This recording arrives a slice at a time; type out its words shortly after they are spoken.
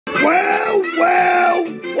Well, well,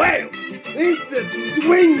 well. It's the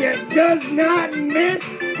swing that does not miss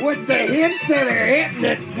with the hits that are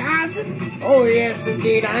hypnotizing. Oh, yes,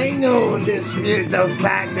 indeed. I ain't gonna dispute the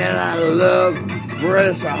fact that I love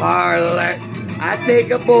British harlot. I take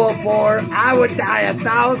a bullet for her. I would die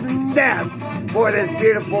 1,000 deaths for this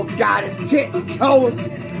beautiful goddess tiptoeing.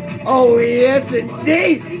 Oh, yes,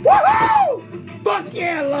 indeed. Woohoo! Fuck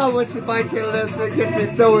yeah, I love when she bites your lips and gets you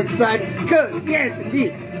so excited. Cause, yes,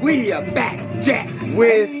 indeed, we are back, Jack,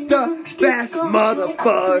 with the best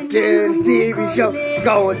motherfucking TV show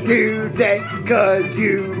going today. Cause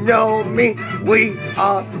you know me, we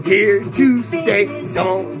are here to stay.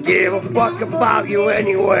 Don't give a fuck about you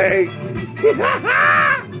anyway.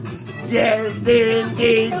 Yes,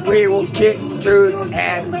 indeed, we will kick truth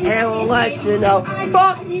ass and let you know.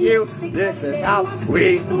 Fuck you, this is how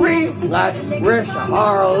we like Rich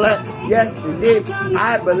Harlot. Yes, indeed,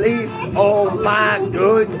 I believe. Oh my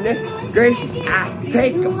goodness gracious, I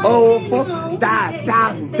take a bowl for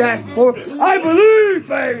 5,000 deaths for. I believe,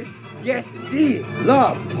 baby. Yes, indeed.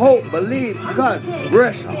 Love, hope, believe, because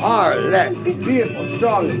Rich Harlot, beautiful,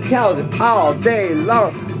 strong, intelligent, all day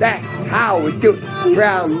long. That's how we do it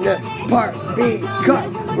around this part, because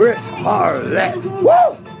Rich Harlot.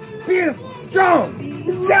 Woo! Beautiful, strong,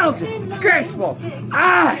 intelligent, graceful.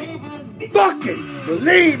 I fucking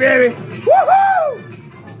believe, baby.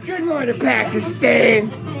 Woohoo! Good morning, Pakistan.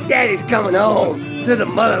 Daddy's coming home to the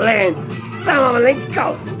motherland. Salaam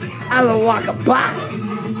alaikum. Allahu Akbar.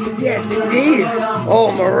 Yes, indeed. Oh,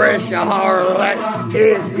 Marisha Harlot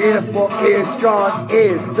is beautiful, is strong,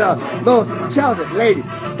 is the most intelligent lady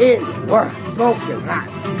in the world. Smoking hot,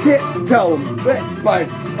 tiptoeing, but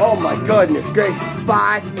oh my goodness gracious,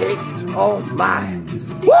 5'8", oh my.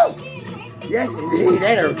 Woo! Yes, indeed.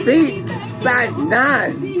 And her feet, size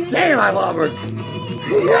 9. Damn, I love her.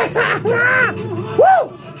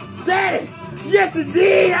 Woo! Daddy! Yes,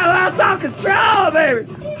 indeed. I lost all control, baby.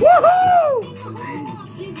 Woohoo!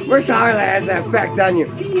 Rich Harlot has that effect on you.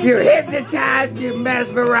 You're hypnotized, you're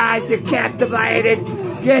mesmerized, you're captivated.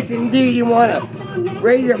 Yes, indeed, you want to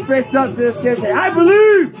raise your fist up to the ceiling and say, I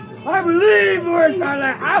believe, Rich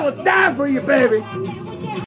Harlot, I will die for you, baby.